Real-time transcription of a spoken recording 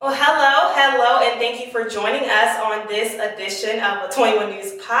thank you for joining us on this edition of the 21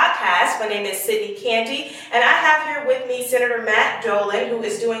 News podcast. My name is Sydney Candy, and I have here with me Senator Matt Dolan, who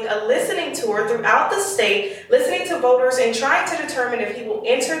is doing a listening tour throughout the state, listening to voters and trying to determine if he will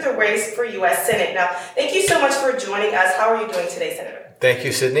enter the race for U.S. Senate. Now, thank you so much for joining us. How are you doing today, Senator? Thank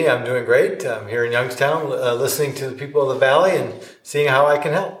you, Sydney. I'm doing great. I'm here in Youngstown, listening to the people of the Valley and seeing how I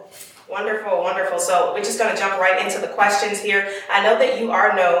can help. Wonderful, wonderful. So we're just going to jump right into the questions here. I know that you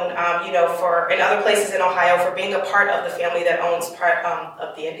are known, for in other places in Ohio for being a part of the family that owns part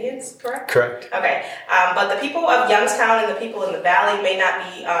of the Indians, correct? Correct. Okay. But the people of Youngstown and the people in the Valley may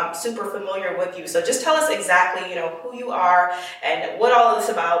not be super familiar with you. So just tell us exactly, who you are and what all of this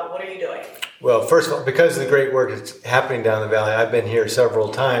about. What are you doing? Well, first of all, because of the great work that's happening down the Valley, I've been here several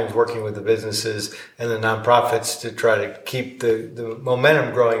times working with the businesses and the nonprofits to try to keep the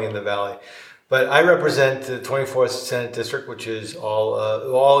momentum growing in the Valley. But I represent the 24th Senate District, which is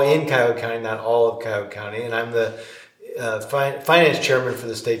all in Cuyahoga County, not all of Cuyahoga County, and I'm the finance chairman for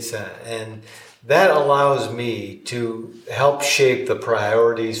the state Senate. And that allows me to help shape the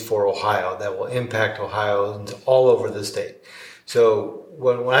priorities for Ohio that will impact Ohioans all over the state. So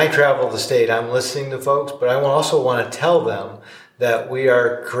when I travel the state, I'm listening to folks, but I also want to tell them that we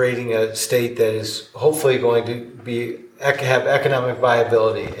are creating a state that is hopefully going to have economic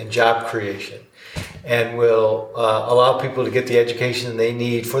viability and job creation, and will allow people to get the education they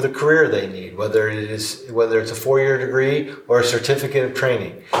need for the career they need, whether it's a 4-year degree or a certificate of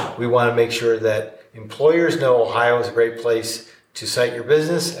training. We want to make sure that employers know Ohio is a great place to cite your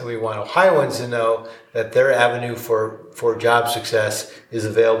business, and we want Ohioans to know that their avenue for job success is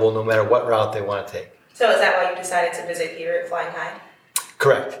available no matter what route they want to take. So is that why you decided to visit here at Flying High?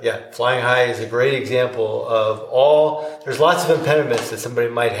 Correct, yeah. Flying High is a great example of there's lots of impediments that somebody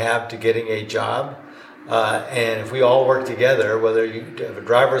might have to getting a job. And if we all work together, whether you have a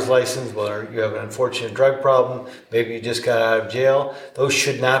driver's license, whether you have an unfortunate drug problem, maybe you just got out of jail, those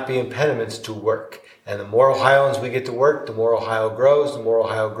should not be impediments to work. And the more Ohioans we get to work, the more Ohio grows. The more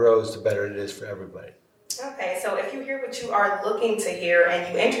Ohio grows, the better it is for everybody. Okay, so if you hear what you are looking to hear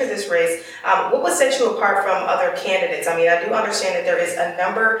and you enter this race, what would set you apart from other candidates? I mean, I do understand that there is a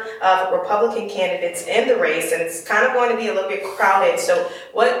number of Republican candidates in the race, and it's kind of going to be a little bit crowded. So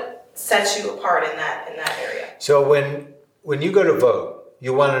what sets you apart in that area? So when you go to vote,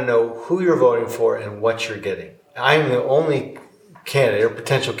 you want to know who you're voting for and what you're getting. I'm the only candidate, or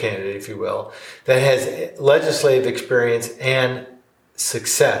potential candidate, if you will, that has legislative experience and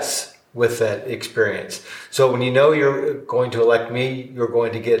success with that experience. So when you know you're going to elect me, you're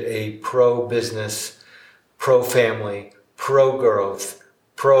going to get a pro-business, pro-family, pro-growth,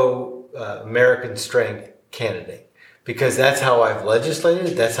 pro-American strength candidate. Because that's how I've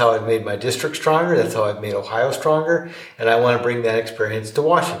legislated, that's how I've made my district stronger, that's how I've made Ohio stronger, and I want to bring that experience to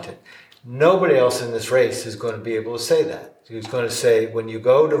Washington. Nobody else in this race is going to be able to say that. Who's going to say, when you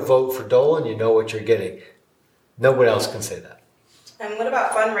go to vote for Dolan, you know what you're getting. Nobody else can say that. And what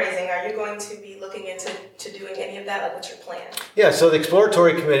about fundraising? Are you going to be looking into doing any of that? Like, what's your plan? Yeah, so the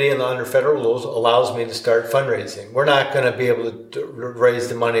exploratory committee under federal rules allows me to start fundraising. We're not going to be able to raise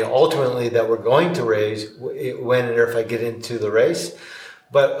the money ultimately that we're going to raise when and if I get into the race.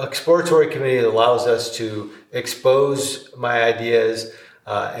 But exploratory committee allows us to expose my ideas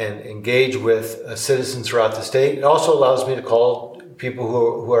and engage with citizens throughout the state. It also allows me to call people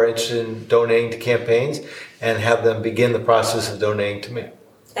who are interested in donating to campaigns and have them begin the process of donating to me.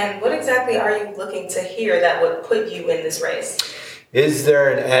 And what exactly are you looking to hear that would put you in this race? Is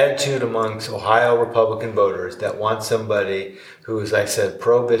there an attitude amongst Ohio Republican voters that want somebody who, as I said,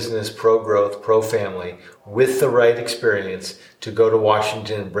 pro-business, pro-growth, pro-family, with the right experience to go to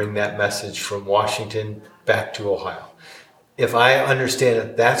Washington and bring that message from Washington back to Ohio? If I understand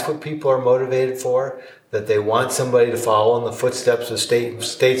that that's what people are motivated for, that they want somebody to follow in the footsteps of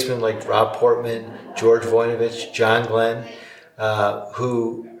statesmen like Rob Portman, George Voinovich, John Glenn,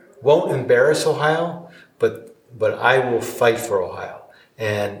 who won't embarrass Ohio, but I will fight for Ohio.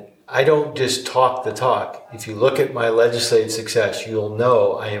 And I don't just talk the talk. If you look at my legislative success, you'll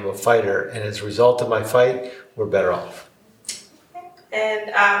know I am a fighter, and as a result of my fight, we're better off.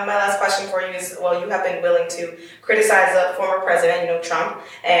 And my last question for you is, you have been willing to criticize the former president, Trump,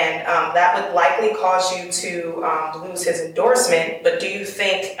 and that would likely cause you to lose his endorsement. But do you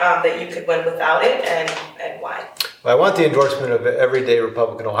think that you could win without it, and why? Well, I want the endorsement of everyday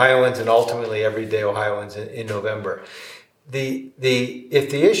Republican Ohioans and ultimately everyday Ohioans in November. If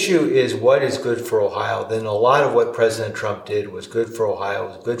the issue is what is good for Ohio, then a lot of what President Trump did was good for Ohio,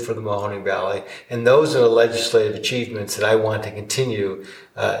 was good for the Mahoning Valley, and those are the legislative achievements that I want to continue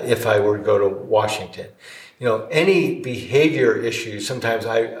if I were to go to Washington. any behavior issues, sometimes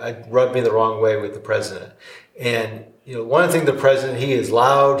I rub me the wrong way with the president. And, one thing the president, he is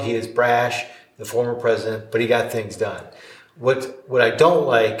loud, he is brash, the former president, but he got things done. What I don't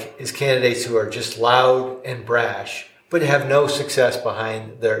like is candidates who are just loud and brash, but have no success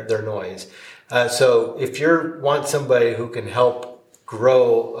behind their noise. So if you want somebody who can help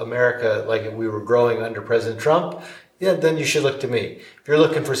grow America like we were growing under President Trump, then you should look to me. If you're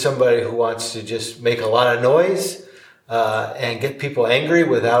looking for somebody who wants to just make a lot of noise and get people angry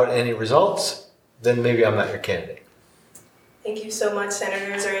without any results, then maybe I'm not your candidate. Thank you so much,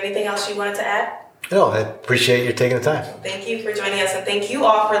 Senator. Is there anything else you wanted to add? No, I appreciate you taking the time. Thank you for joining us, and thank you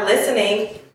all for listening.